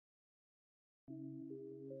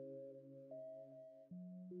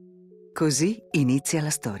Così inizia la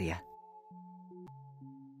storia.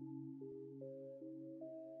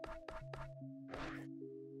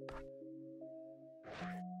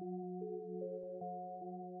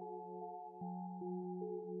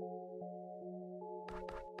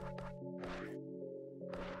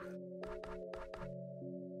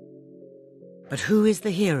 But who is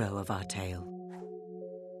the hero of our tale?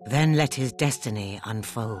 Then let his destiny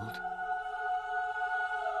unfold.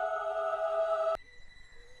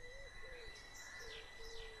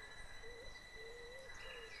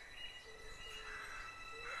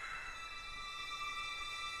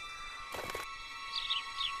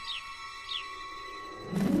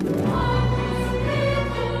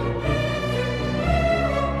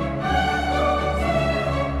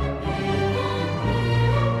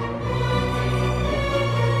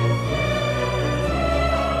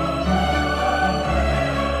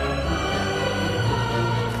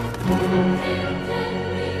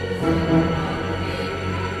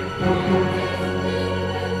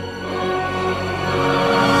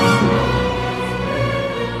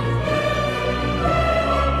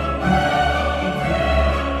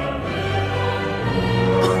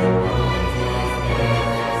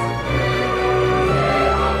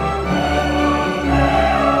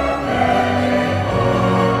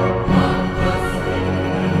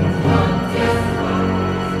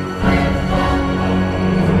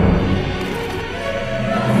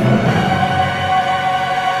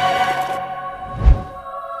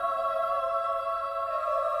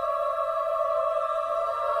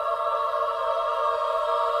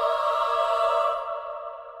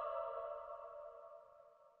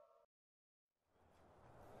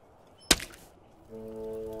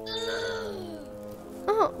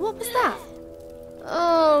 What was that?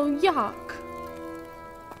 Oh, yuck.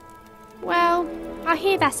 Well, I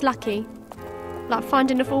hear that's lucky. Like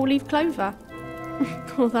finding a four-leaf clover.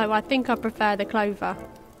 Although I think I prefer the clover.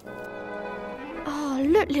 Oh,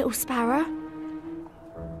 look, little sparrow.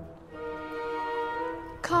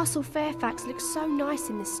 Castle Fairfax looks so nice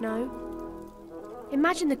in the snow.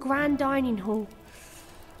 Imagine the grand dining hall.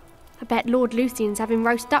 I bet Lord Lucian's having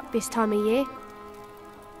roast duck this time of year.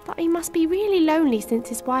 But he must be really lonely since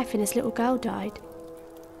his wife and his little girl died.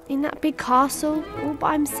 In that big castle, all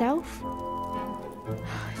by himself.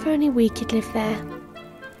 If only we could live there.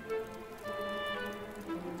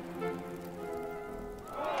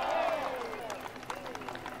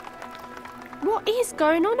 What is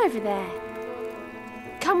going on over there?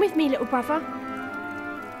 Come with me, little brother.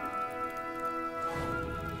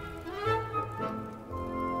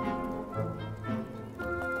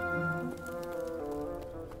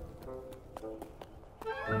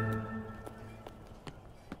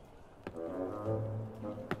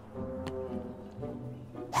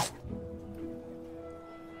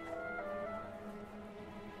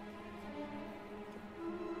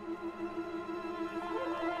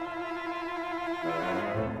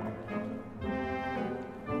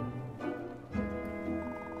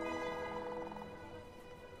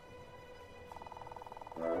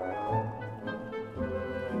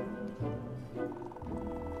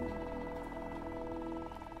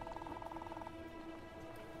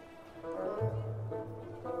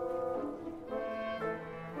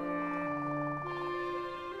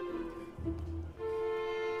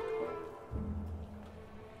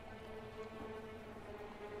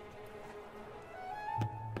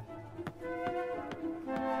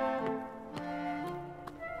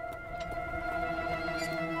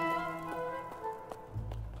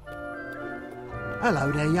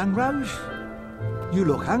 Hello there, young Rose. You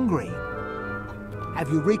look hungry. Have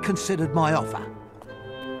you reconsidered my offer?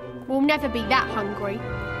 We'll never be that hungry.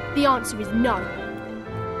 The answer is no.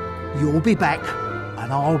 You'll be back,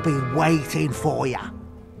 and I'll be waiting for you.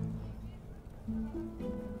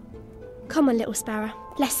 Come on, little sparrow.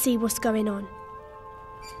 Let's see what's going on.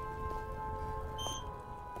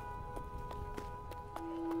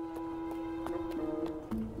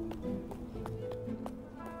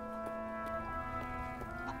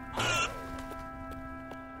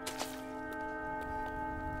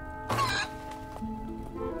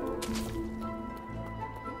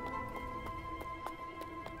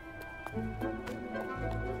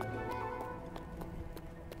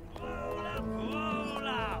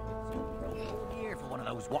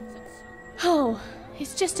 Oh,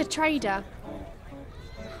 it's just a trader.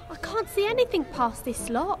 I can't see anything past this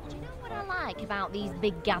lot. Do you know what I like about these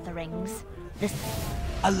big gatherings?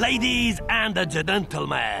 Ladies and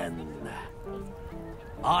gentlemen,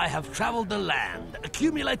 I have travelled the land,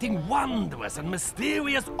 accumulating wondrous and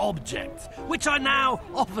mysterious objects, which I now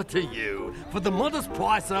offer to you for the modest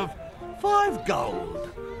price of 5 gold.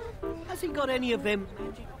 Has he got any of them?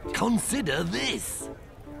 Consider this.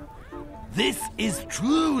 This is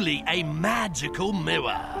truly a magical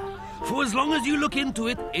mirror. For as long as you look into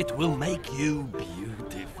it, it will make you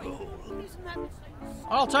beautiful.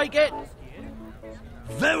 I'll take it.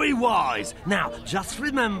 Very wise. Now, just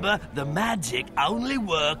remember, the magic only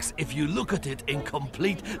works if you look at it in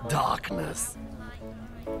complete darkness.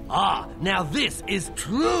 Ah, now this is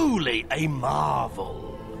truly a marvel.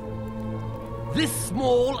 This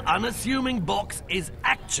small, unassuming box is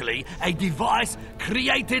actually a device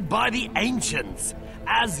created by the ancients,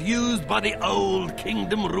 as used by the old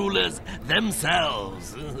kingdom rulers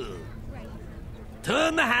themselves.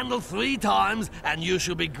 Turn the handle 3 times and you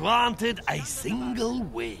shall be granted a single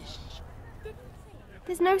wish.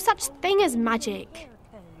 There's no such thing as magic.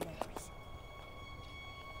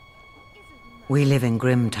 We live in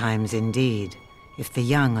grim times indeed, if the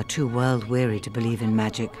young are too world-weary to believe in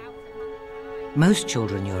magic. Most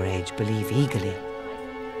children your age believe eagerly.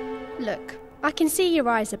 Look, I can see your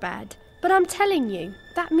eyes are bad, but I'm telling you,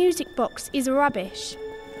 that music box is rubbish.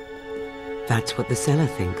 That's what the seller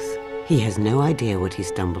thinks. He has no idea what he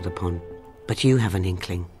stumbled upon. But you have an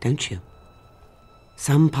inkling, don't you?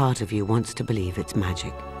 Some part of you wants to believe it's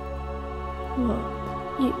magic. What?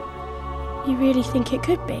 You really think it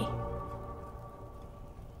could be?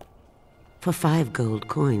 For 5 gold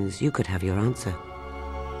coins, you could have your answer.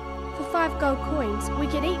 For 5 gold coins, we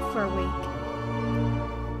could eat for a week.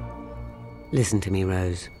 Listen to me,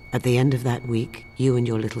 Rose. At the end of that week, you and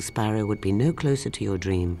your little sparrow would be no closer to your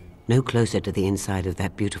dream, no closer to the inside of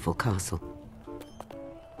that beautiful castle.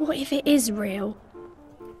 What if it is real?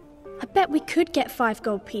 I bet we could get 5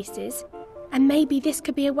 gold pieces, and maybe this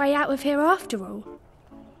could be a way out of here after all.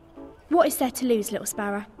 What is there to lose, little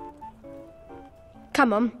sparrow?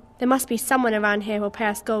 Come on, there must be someone around here who'll pay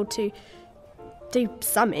us gold to do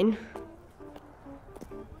something.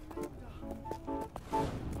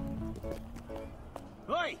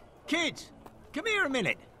 Oi, kids, come here a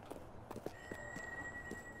minute.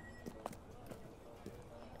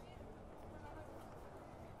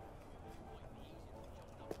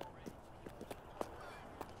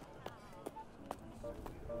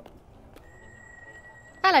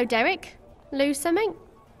 Hello, Derek. Lose something?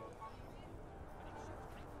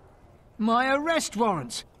 My arrest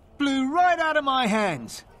warrants blew right out of my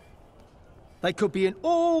hands. They could be in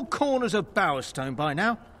all corners of Bowerstone by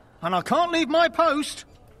now, and I can't leave my post.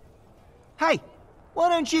 Hey, why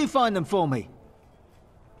don't you find them for me?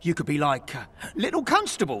 You could be like little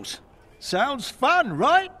constables. Sounds fun,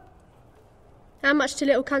 right? How much do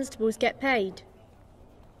little constables get paid?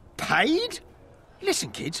 Paid?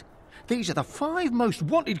 Listen, kids, these are the 5 most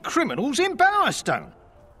wanted criminals in Bowerstone.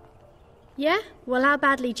 Yeah? Well, how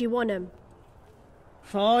badly do you want them?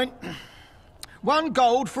 Fine. 1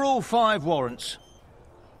 gold for all 5 warrants.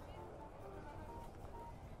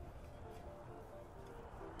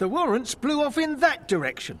 The warrants blew off in that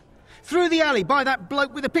direction, through the alley by that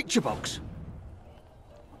bloke with the picture box.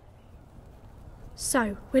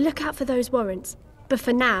 So, we'll look out for those warrants. But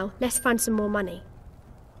for now, let's find some more money.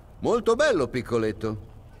 Molto bello, piccoletto.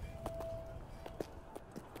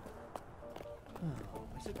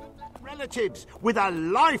 Relatives with a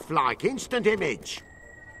lifelike instant image.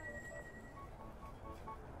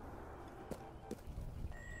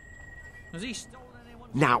 Has he stolen anyone?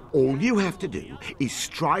 Now, all you have to do is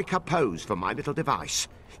strike a pose for my little device.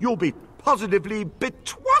 You'll be positively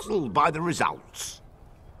betwazzled by the results.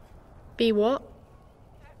 Be what?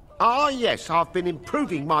 Ah, yes, I've been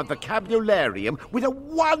improving my vocabularium with a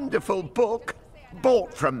wonderful book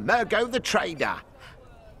bought from Mergo the Trader.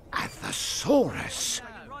 A thesaurus.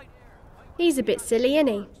 He's a bit silly, isn't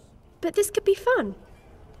he? But this could be fun.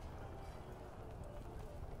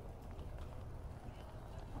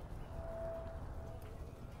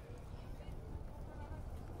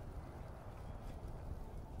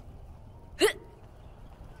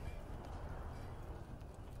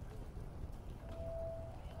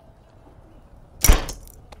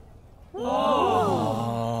 Oh.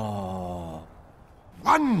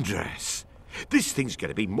 Wondrous! This thing's going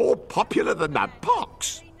to be more popular than that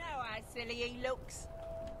box. You know how silly he looks.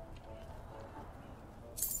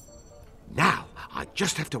 Now, I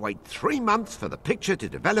just have to wait 3 months for the picture to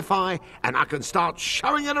developify, and I can start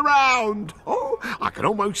showing it around. Oh, I can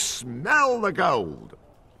almost smell the gold.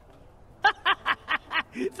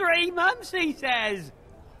 3 months, he says.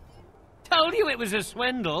 Told you it was a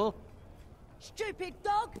swindle. Stupid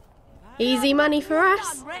dog. Easy money for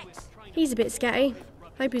us. He's a bit scatty.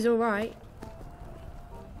 Hope he's all right.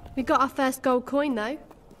 We got our first gold coin, though.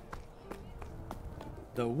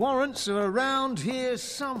 The warrants are around here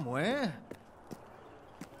somewhere.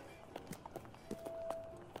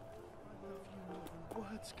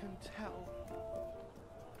 words can tell.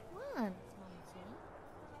 Words, Monty.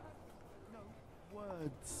 No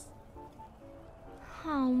words.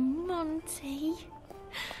 Oh, Monty.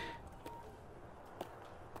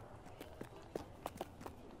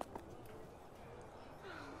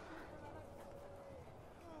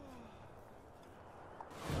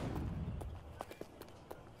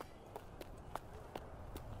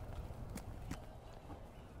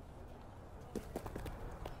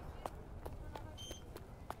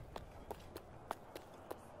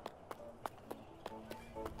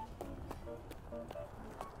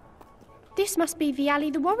 This must be the alley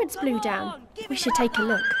the warrants blew down. We should take a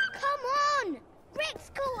look. Come on! Rick's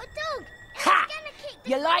caught a dog! Ha! He's gonna kick the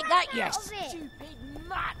You like that, crap yes? out of it. Stupid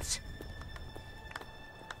mutt!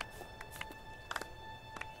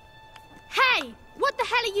 Hey! What the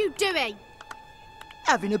hell are you doing?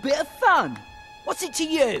 Having a bit of fun. What's it to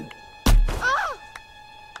you? Oh!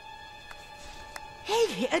 He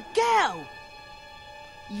hit a girl.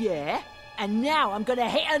 Yeah, and now I'm gonna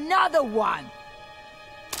hit another one!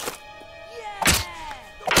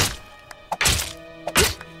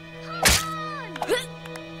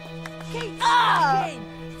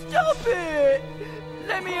 Stop it!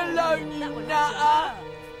 Let me alone, you nutter!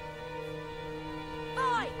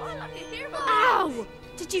 Ow!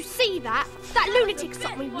 Did you see that? That lunatic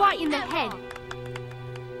shot me right in the head.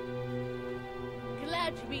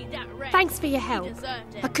 Glad you beat that rat. Thanks for your help. He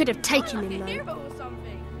deserved it. I could have taken him, though. Hero or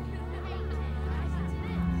something.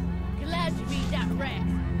 Glad you beat that rat.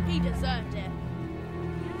 He deserved it.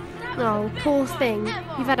 Oh, poor thing.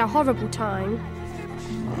 You've had a horrible time.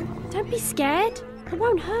 Don't be scared. It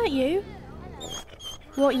won't hurt you.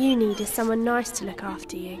 What you need is someone nice to look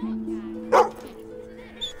after you.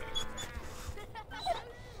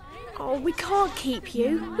 Oh, we can't keep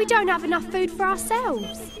you. We don't have enough food for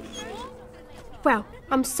ourselves. Well,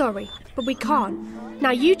 I'm sorry, but we can't.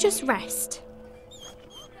 Now you just rest.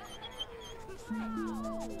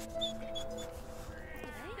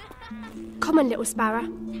 Come on, little sparrow.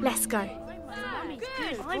 Let's go.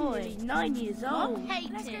 Good I'm only 9 years old. I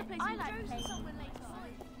hate it. I like playing.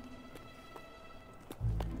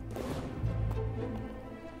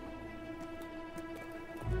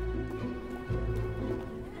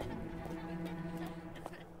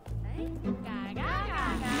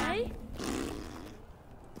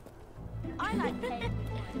 I like playing.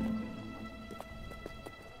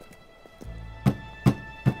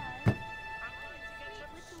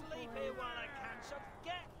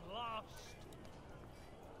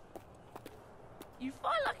 You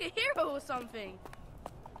fight like a hero or something.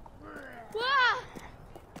 Wah!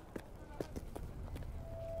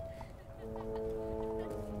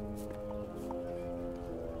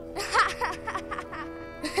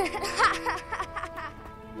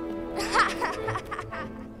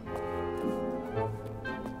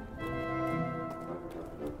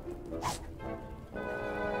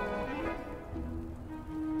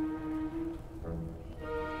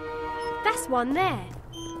 That's one there.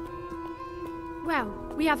 Well,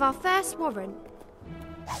 we have our first warrant.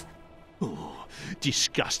 Oh,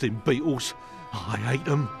 disgusting beetles. I hate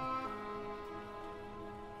them.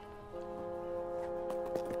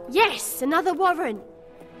 Yes, another warrant.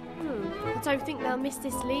 I don't think they'll miss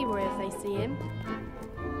this Leroy if they see him.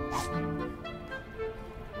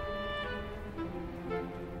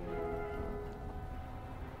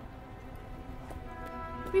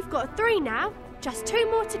 We've got 3 now. Just 2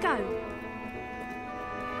 more to go.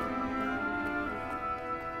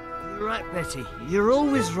 You're right, Betty. You're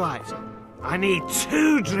always right. I need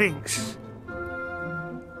 2 drinks.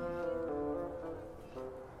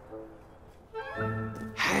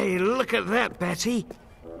 Hey, look at that, Betty.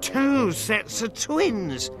 2 sets of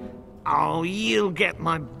twins. Oh, you'll get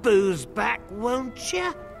my booze back, won't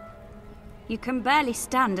you? You can barely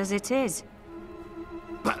stand as it is.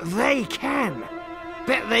 But they can.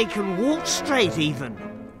 Bet they can walk straight, even.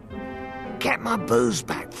 Get my booze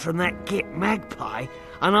back from that git magpie,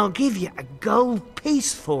 and I'll give you a gold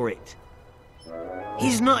piece for it.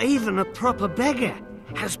 He's not even a proper beggar.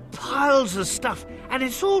 Has piles of stuff, and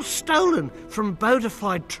it's all stolen from bona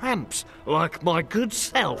fide tramps like my good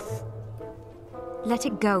self. Let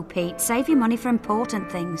it go, Pete. Save your money for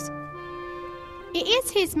important things. It is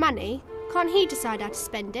his money. Can't he decide how to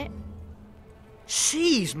spend it?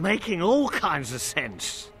 She's making all kinds of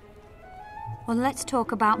sense. Well, let's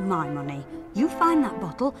talk about my money. You find that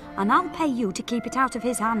bottle, and I'll pay you to keep it out of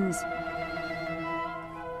his hands.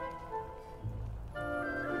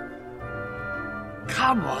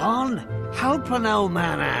 Come on, help an old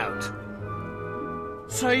man out.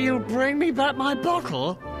 So you'll bring me back my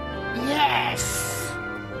bottle? Yes!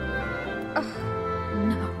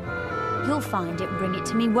 No. You'll You'll find it and bring it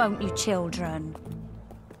to me, won't you, children?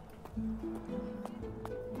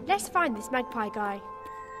 Let's find this magpie guy.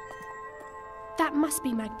 That must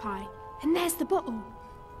be Magpie. And there's the bottle.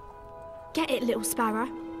 Get it, little sparrow,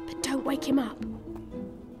 but don't wake him up.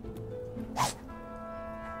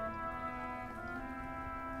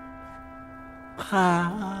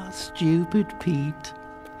 Ah, stupid Pete.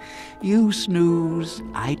 You snooze,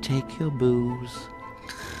 I take your booze.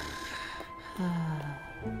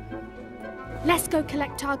 Let's go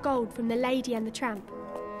collect our gold from the lady and the tramp.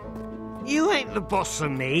 You ain't the boss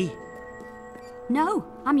of me. No,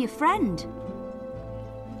 I'm your friend.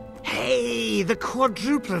 Hey, the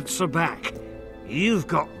quadruplets are back. You've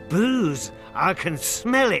got booze. I can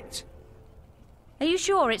smell it. Are you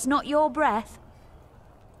sure it's not your breath?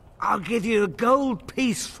 I'll give you a gold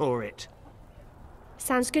piece for it.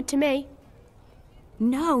 Sounds good to me.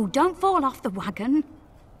 No, don't fall off the wagon.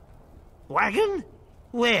 Wagon?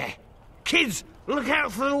 Where? Kids, look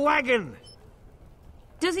out for the wagon.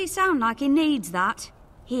 Does he sound like he needs that?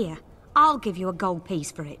 Here, I'll give you a gold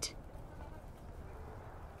piece for it.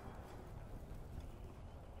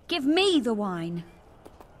 Give me the wine.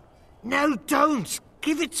 No, don't.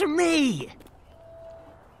 Give it to me.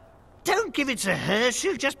 Don't give it to her.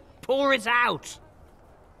 She'll just pour it out.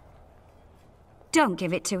 Don't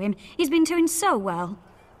give it to him. He's been doing so well.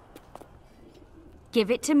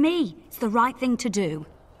 Give it to me. It's the right thing to do.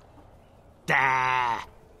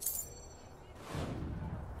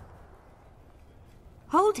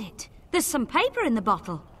 Hold it. There's some paper in the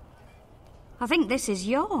bottle. I think this is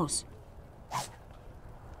yours.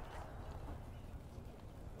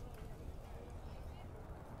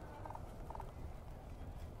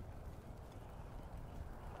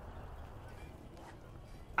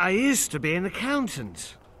 I used to be an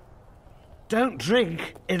accountant. Don't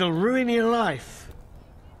drink, it'll ruin your life.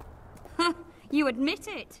 You admit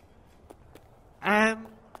it.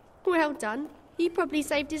 Well done. He probably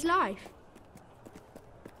saved his life.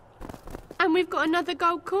 And we've got another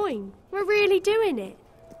gold coin. We're really doing it.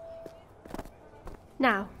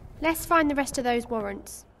 Now, let's find the rest of those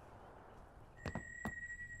warrants.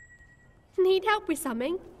 Need help with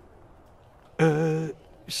something?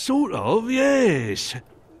 Sort of, yes.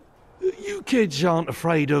 You kids aren't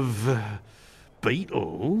afraid of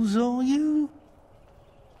beetles, are you?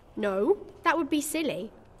 No, that would be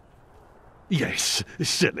silly. Yes,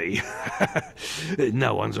 silly.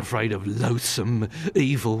 No one's afraid of loathsome,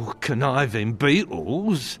 evil, conniving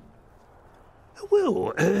beetles.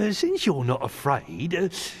 Well, since you're not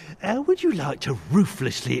afraid, how would you like to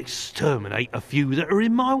ruthlessly exterminate a few that are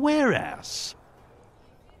in my warehouse?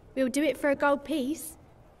 We'll do it for a gold piece.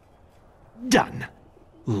 Done.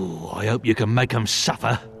 Ooh, I hope you can make 'em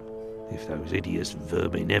suffer. If those hideous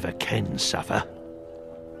vermin ever can suffer.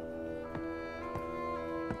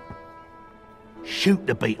 Shoot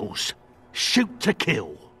the beetles. Shoot to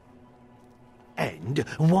kill. And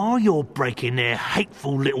while you're breaking their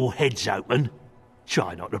hateful little heads open,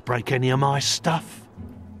 try not to break any of my stuff.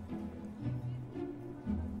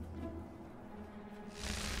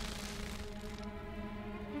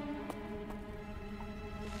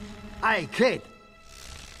 Hey, kid.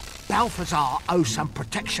 Balthazar owes some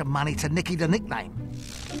protection money to Nicky the Nickname.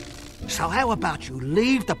 So how about you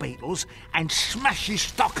leave the beetles and smash his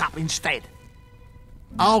stock up instead?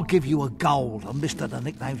 I'll give you a gold on Mr. the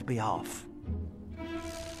Nickname's behalf.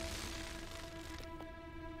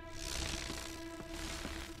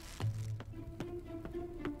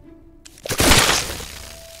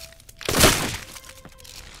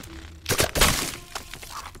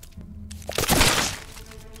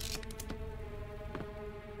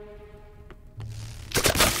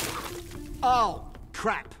 Oh,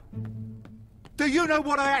 crap. Do you know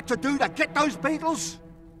what I had to do to get those beetles?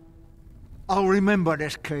 I'll remember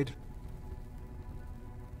this, kid.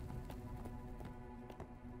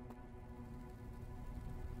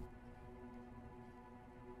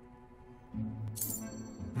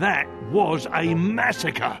 That was a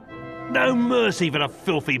massacre. No mercy for the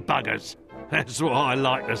filthy buggers. That's what I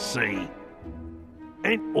like to see.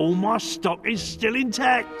 And all my stock is still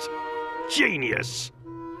intact. Genius.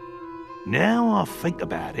 Now I think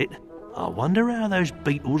about it, I wonder how those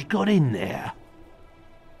beetles got in there.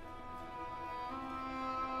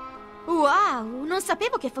 Wow, non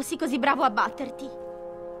sapevo che fossi così bravo a batterti.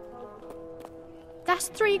 That's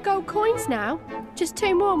 3 gold coins now. Just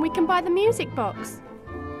 2 more and we can buy the music box.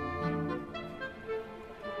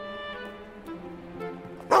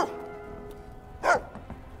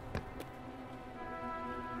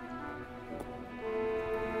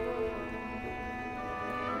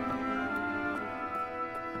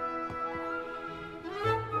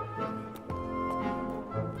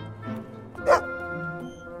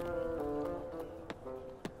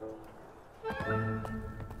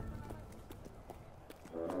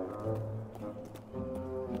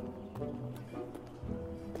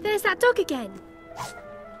 There's that dog again.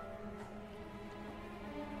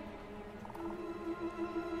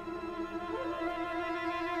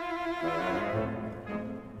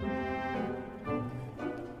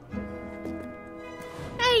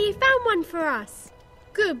 Hey, you found one for us.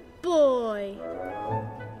 Good boy.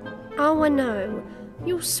 Oh, I know.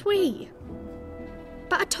 You're sweet.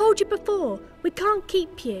 But I told you before, we can't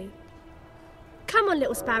keep you. Come on,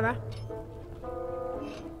 little sparrow.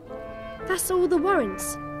 That's all the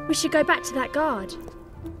warrants. We should go back to that guard.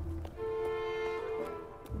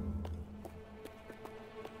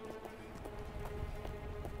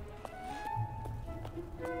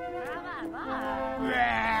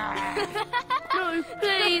 No,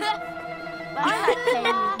 please. I like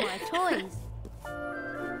playing with my toys.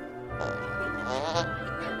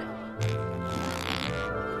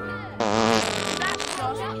 That's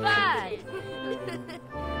not bad.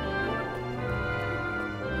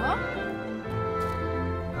 What?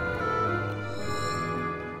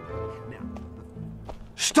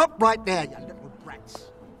 Stop right there, you little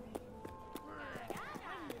brats.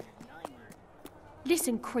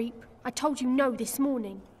 Listen, creep. I told you no this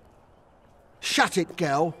morning. Shut it,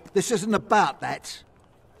 girl. This isn't about that.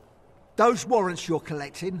 Those warrants you're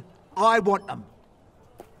collecting, I want them.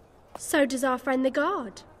 So does our friend the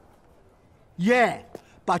guard. Yeah,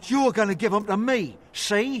 but you're going to give them to me,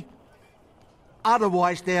 see?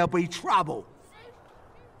 Otherwise there'll be trouble.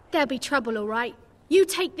 There'll be trouble, all right. You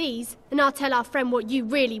take these, and I'll tell our friend what you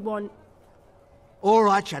really want. All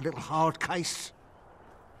right, you little hard case.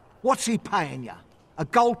 What's he paying you? A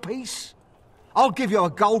gold piece? I'll give you a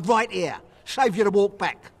gold right here. Save you to walk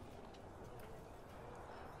back.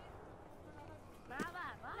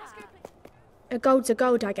 A gold's a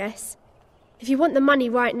gold, I guess. If you want the money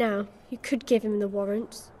right now, you could give him the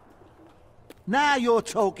warrants. Now you're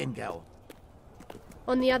talking, girl.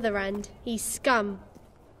 On the other hand, he's scum.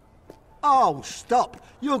 Oh, stop.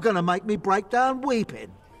 You're going to make me break down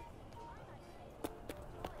weeping.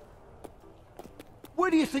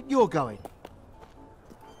 Where do you think you're going?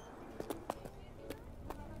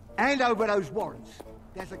 Hand over those warrants.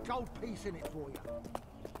 There's a gold piece in it for you.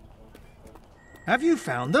 Have you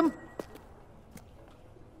found them?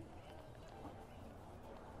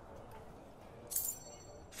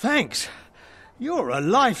 Thanks. You're a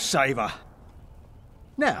lifesaver.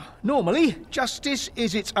 Now, normally, justice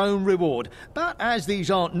is its own reward, but as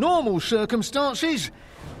these aren't normal circumstances,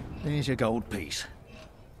 there's your gold piece.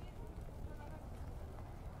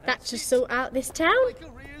 That should sort out this town. My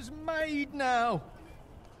career's made now.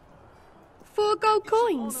 4 gold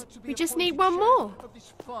coins. We just need one more. Of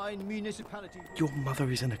this fine municipality. Your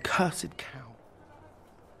mother is an accursed cow.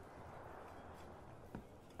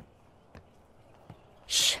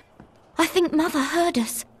 Shh! I think Mother heard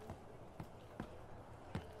us.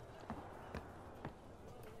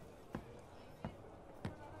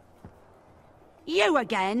 You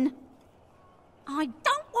again? I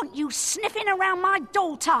don't want you sniffing around my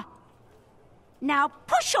daughter. Now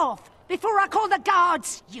push off before I call the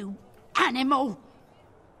guards, you animal.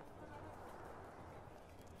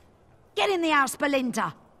 Get in the house,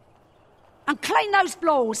 Belinda. And clean those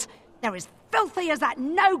floors. They're as filthy as that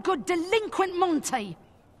no-good delinquent Monty.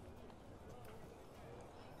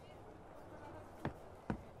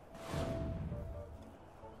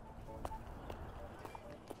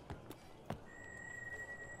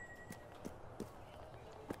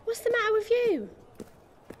 What's the matter with you?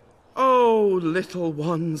 Oh, little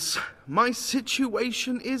ones, my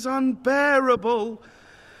situation is unbearable.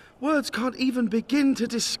 Words can't even begin to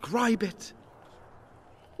describe it.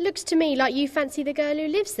 Looks to me like you fancy the girl who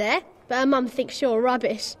lives there, but her mum thinks you're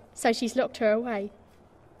rubbish, so she's locked her away.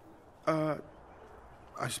 I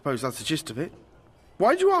suppose that's the gist of it.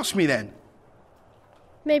 Why'd you ask me then?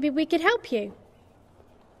 Maybe we could help you.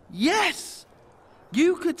 Yes!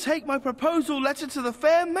 You could take my proposal letter to the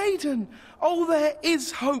fair maiden. Oh, there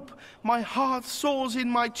is hope. My heart soars in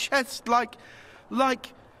my chest like...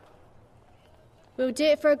 We'll do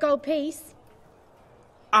it for a gold piece.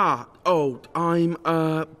 I'm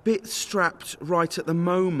a bit strapped right at the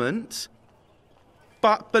moment.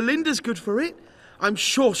 But Belinda's good for it. I'm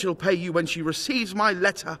sure she'll pay you when she receives my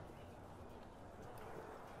letter.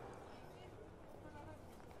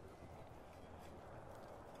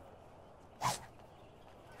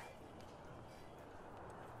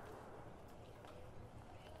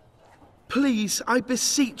 Please, I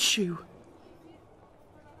beseech you.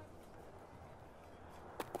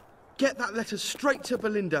 Get that letter straight to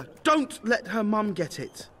Belinda. Don't let her mum get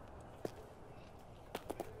it.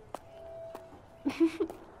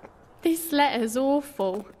 This letter's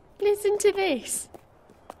awful. Listen to this.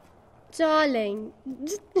 Darling,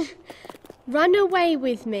 Run away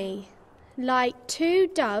with me. Like two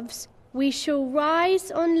doves, we shall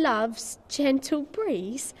rise on love's gentle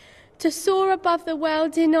breeze to soar above the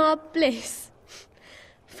world in our bliss,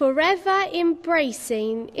 forever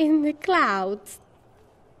embracing in the clouds.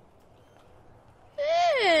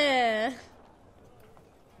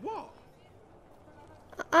 What?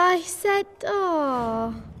 I said,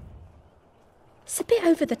 it's a bit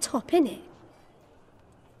over the top, innit?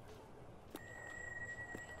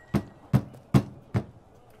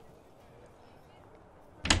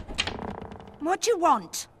 What do you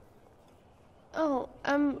want? Oh,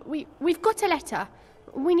 we've got a letter.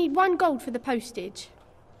 We need 1 gold for the postage.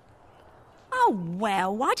 Oh,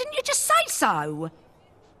 well, why didn't you just say so?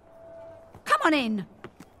 Come on in.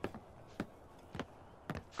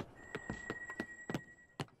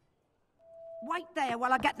 Wait there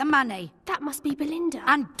while I get the money. That must be Belinda.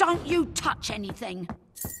 And don't you touch anything.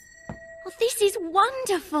 Oh, this is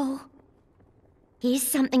wonderful. Here's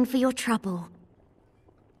something for your trouble.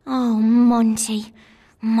 Oh, Monty,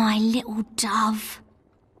 my little dove.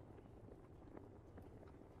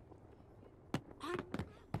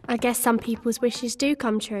 I guess some people's wishes do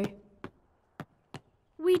come true.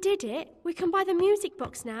 We did it. We can buy the music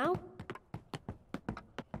box now.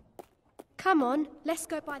 Come on, let's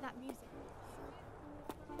go buy that music.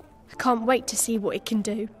 I can't wait to see what it can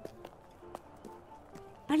do.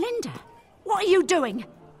 Belinda, what are you doing?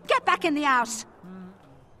 Get back in the house.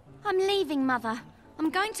 I'm leaving, Mother. I'm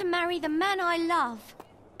going to marry the man I love.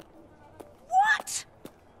 What?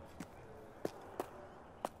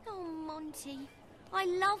 Oh, Monty, I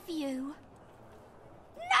love you.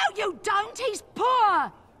 No, you don't. He's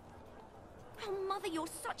poor. Oh, Mother, you're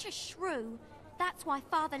such a shrew. That's why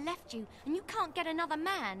Father left you, and you can't get another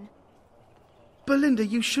man. Belinda,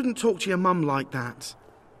 you shouldn't talk to your mum like that.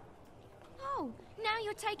 Oh, now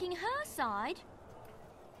you're taking her side?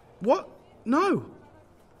 What? No.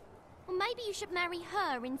 Well, maybe you should marry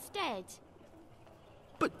her instead.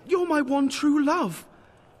 But you're my one true love.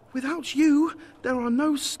 Without you, there are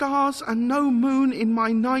no stars and no moon in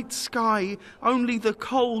my night sky. Only the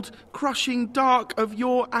cold, crushing dark of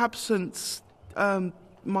your absence,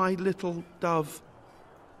 my little dove.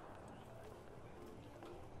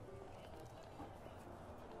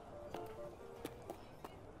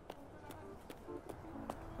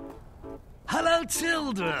 Hello,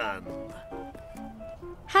 children!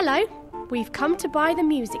 Hello, we've come to buy the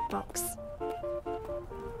music box.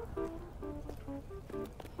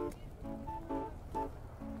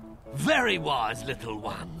 Very wise little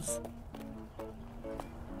ones.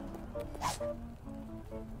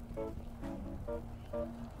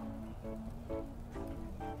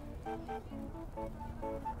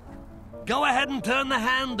 Go ahead and turn the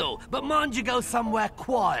handle, but mind you go somewhere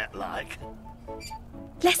quiet like.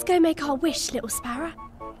 Let's go make our wish, little sparrow.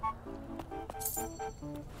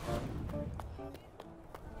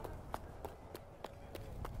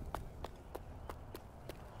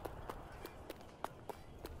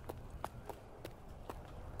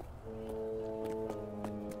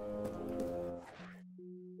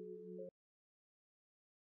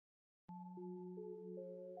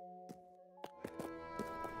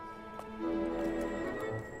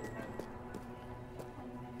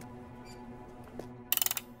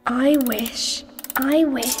 I wish, I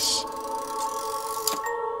wish.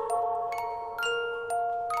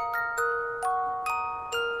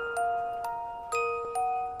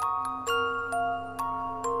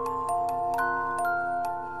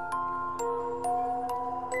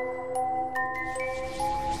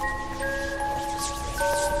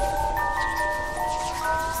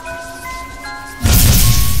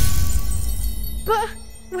 But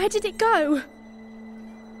where did it go?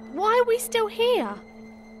 Why are we still here?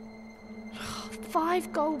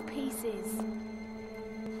 5 gold pieces.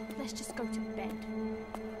 Let's just go to bed.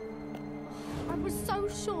 I was so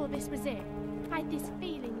sure this was it. I had this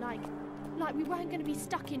feeling like we weren't going to be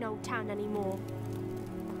stuck in Old Town anymore.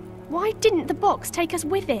 Why didn't the box take us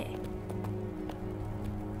with it?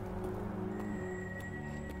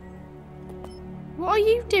 What are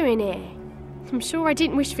you doing here? I'm sure I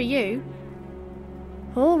didn't wish for you.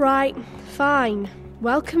 All right, fine.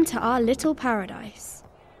 Welcome to our little paradise.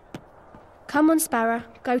 Come on, Sparrow,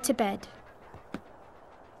 go to bed.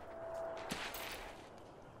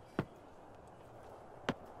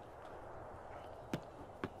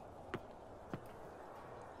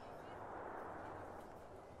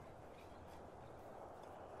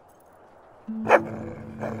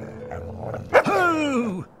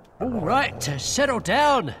 Ho! All right, settle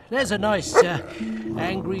down. There's a nice,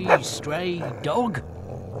 angry, stray dog.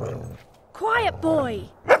 Quiet, boy!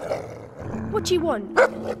 What do you want?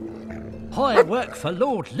 I work for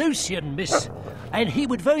Lord Lucian, miss, and he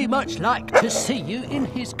would very much like to see you in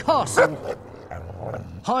his castle.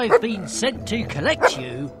 I've been sent to collect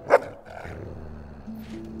you.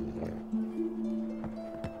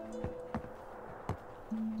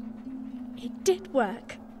 It did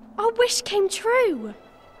work. Our wish came true.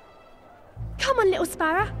 Come on, little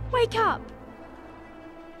sparrow, wake up.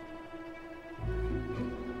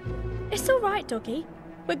 It's all right, doggy.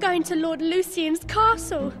 We're going to Lord Lucian's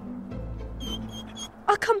castle.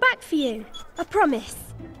 I'll come back for you, I promise.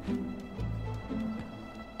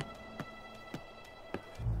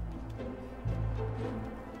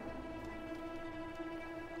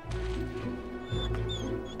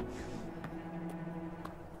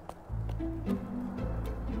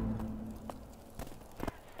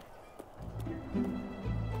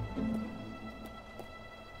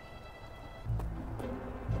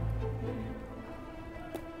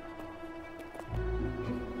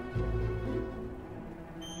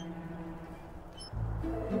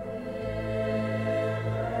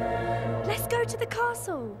 Let's go to the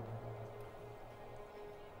castle.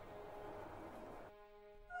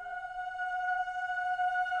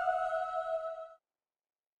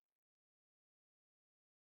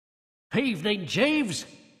 Evening, Jeeves.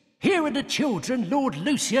 Here are the children Lord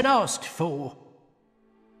Lucian asked for.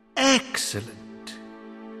 Excellent.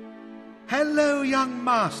 Hello, young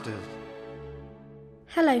masters.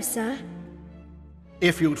 Hello, sir.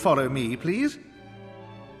 If you'd follow me, please.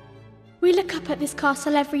 We look up at this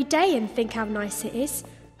castle every day and think how nice it is.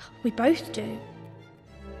 We both do.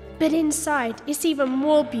 But inside, it's even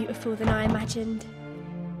more beautiful than I imagined.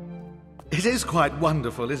 It is quite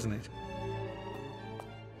wonderful, isn't it?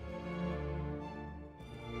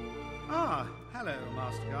 Ah, hello,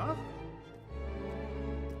 Master Garth.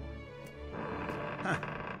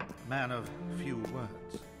 Man of few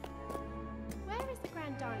words. Where is the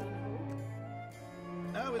grand dining hall?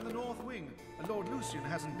 Oh, in the north wing. Lord Lucian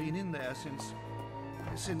hasn't been in there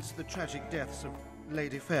since the tragic deaths of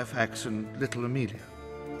Lady Fairfax and little Amelia.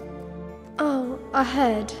 Oh, I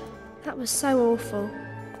heard. That was so awful.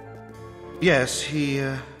 Yes, he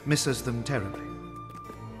misses them terribly.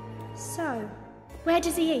 So, where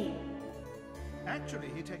does he eat?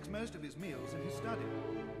 Actually, he takes most of his meals in his study.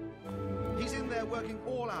 He's in there working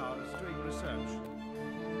all hours doing research.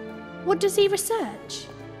 What does he research?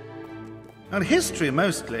 On history,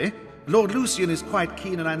 mostly. Lord Lucian is quite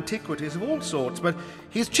keen on antiquities of all sorts, but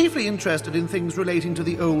he's chiefly interested in things relating to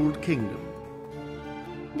the Old Kingdom.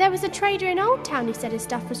 There was a trader in Old Town who said his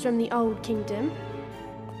stuff was from the Old Kingdom.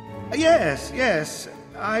 Yes.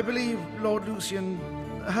 I believe Lord Lucian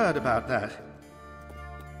heard about that.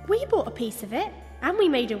 We bought a piece of it, and we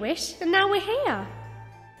made a wish, and now we're here.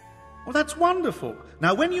 Well, that's wonderful.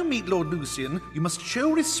 Now, when you meet Lord Lucian, you must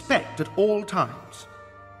show respect at all times.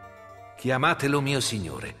 Chiamatelo mio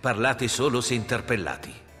signore. Parlate solo se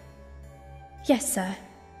interpellati. Yes, sir.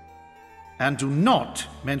 And do not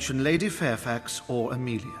mention Lady Fairfax or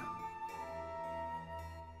Amelia.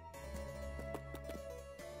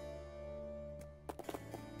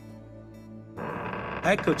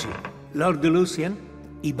 Eccoci, Lord Lucian.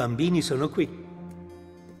 I bambini sono qui.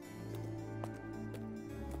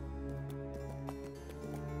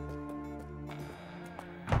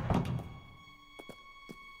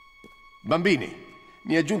 Bambini,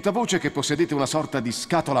 mi è giunta voce che possedete una sorta di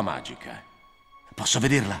scatola magica. Posso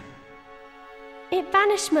vederla? It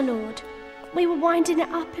vanished, my lord. We were winding it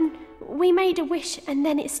up and we made a wish and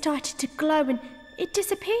then it started to glow and it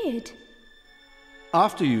disappeared.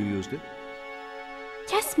 After you used it?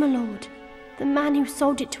 Yes, my lord. The man who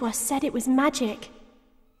sold it to us said it was magic.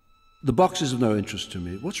 The box is of no interest to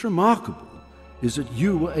me. What's remarkable is that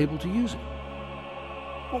you were able to use it.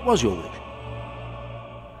 What was your wish?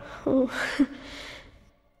 Oh.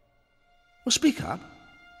 Well, speak up.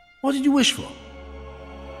 What did you wish for?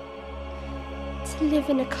 To live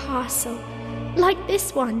in a castle, like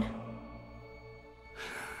this one.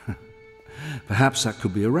 Perhaps that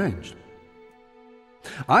could be arranged.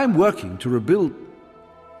 I'm working to rebuild...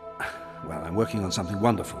 Well, I'm working on something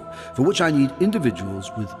wonderful, for which I need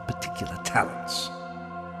individuals with particular talents.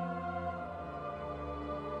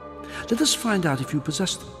 Let us find out if you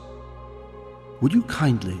possess them. Would you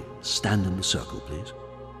kindly stand in the circle, please?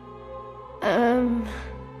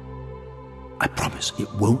 I promise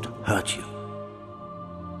it won't hurt you.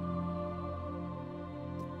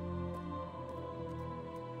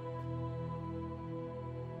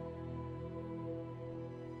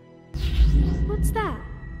 What's that?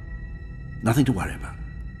 Nothing to worry about.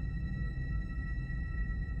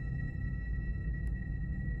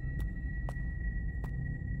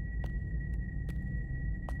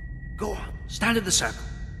 Go on, stand in the circle.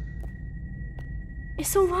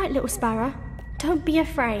 It's all right, little sparrow. Don't be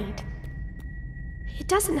afraid. It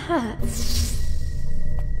doesn't hurt.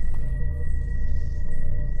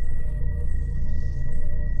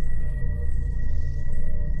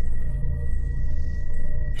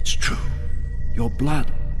 It's true. Your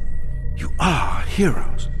blood. You are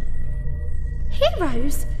heroes.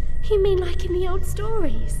 Heroes? You mean like in the old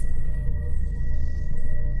stories?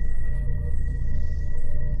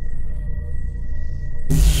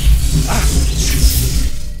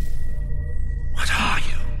 What are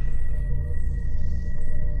you?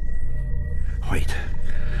 Wait.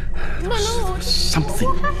 My lord! Something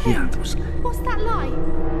What happened? here. What's that light?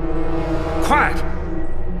 Quiet!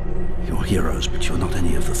 You're heroes, but you're not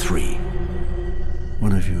any of the three.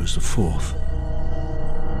 One of you is the fourth.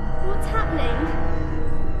 What's happening?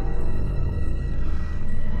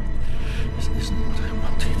 This isn't what I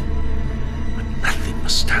wanted. But nothing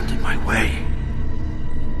must stand in my way.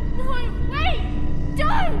 No, wait!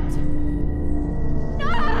 Don't!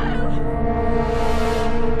 No!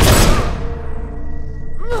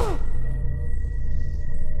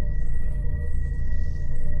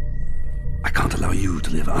 I can't allow you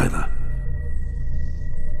to live either.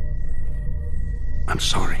 I'm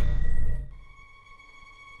sorry.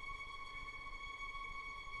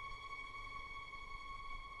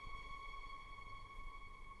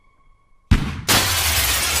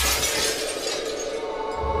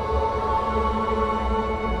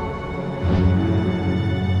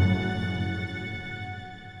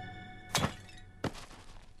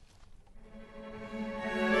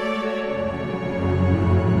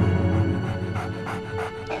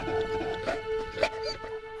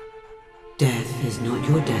 Death is not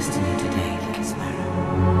your destiny today, little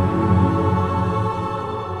sparrow.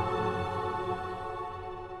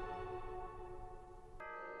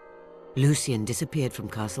 Lucian disappeared from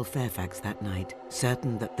Castle Fairfax that night,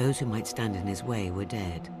 certain that those who might stand in his way were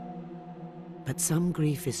dead. But some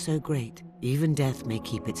grief is so great, even death may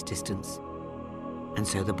keep its distance. And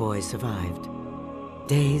so the boy survived.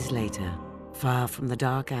 Days later, far from the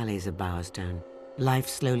dark alleys of Bowerstone, life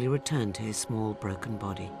slowly returned to his small, broken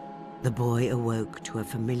body. The boy awoke to a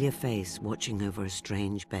familiar face watching over a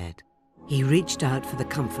strange bed. He reached out for the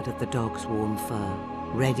comfort of the dog's warm fur,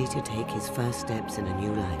 ready to take his first steps in a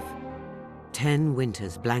new life. 10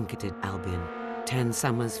 winters blanketed Albion. 10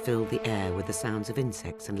 summers filled the air with the sounds of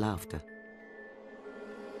insects and laughter.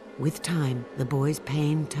 With time, the boy's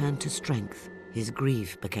pain turned to strength. His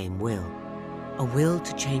grief became will. A will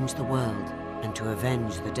to change the world and to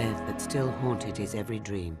avenge the death that still haunted his every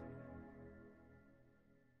dream.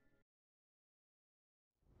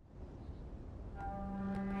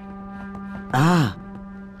 Ah,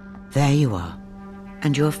 there you are.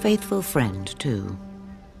 And your faithful friend, too.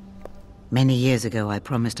 Many years ago, I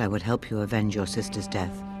promised I would help you avenge your sister's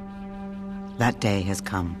death. That day has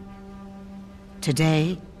come.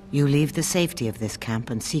 Today, you leave the safety of this camp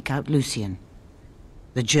and seek out Lucian.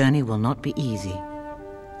 The journey will not be easy.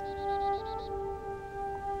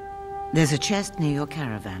 There's a chest near your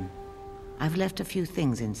caravan. I've left a few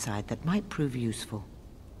things inside that might prove useful.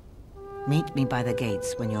 Meet me by the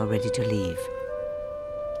gates when you're ready to leave.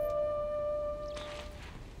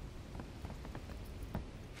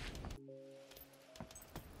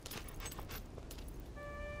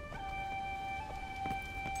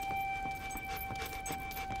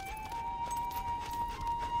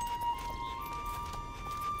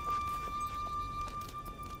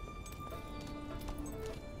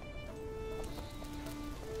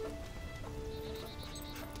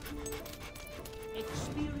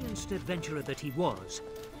 Experienced adventurer that he was,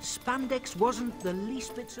 Spandex wasn't the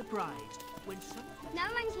least bit surprised when some... No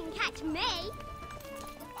one can catch me.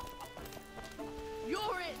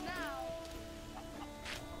 You're it now.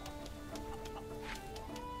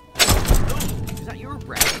 Is that your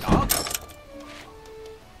breath, dog?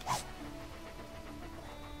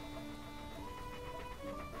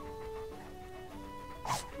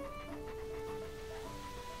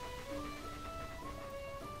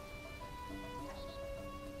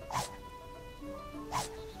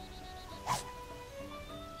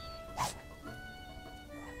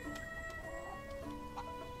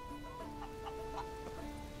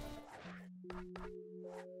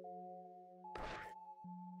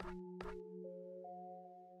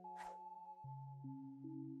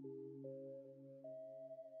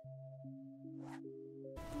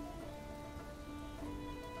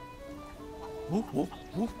 Woof, woof,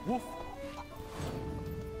 woof, woof.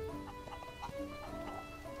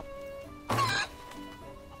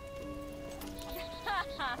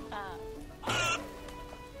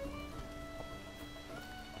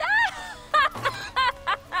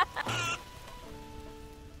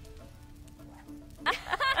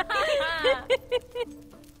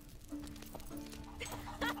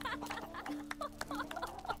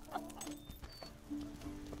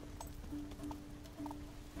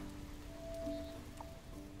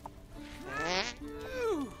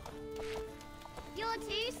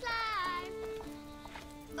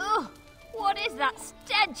 that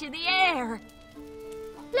stench in the air.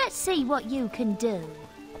 Let's see what you can do.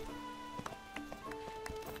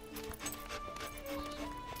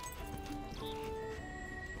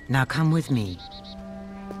 Now come with me.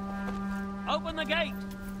 Open the gate!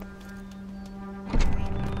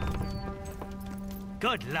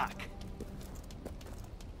 Good luck.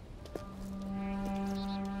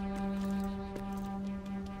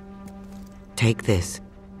 Take this.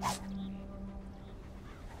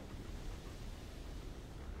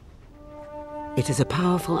 It is a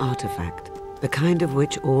powerful artifact, the kind of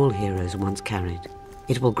which all heroes once carried.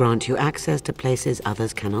 It will grant you access to places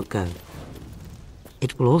others cannot go.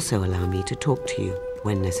 It will also allow me to talk to you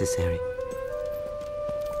when necessary.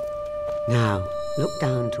 Now, look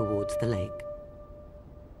down towards the lake.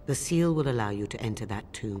 The seal will allow you to enter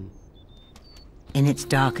that tomb. In its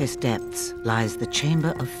darkest depths lies the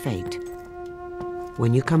Chamber of Fate.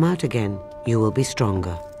 When you come out again, you will be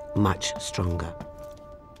stronger, much stronger.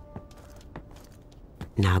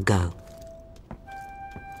 Now go.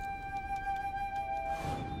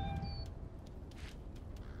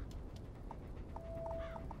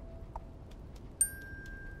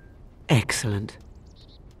 Excellent.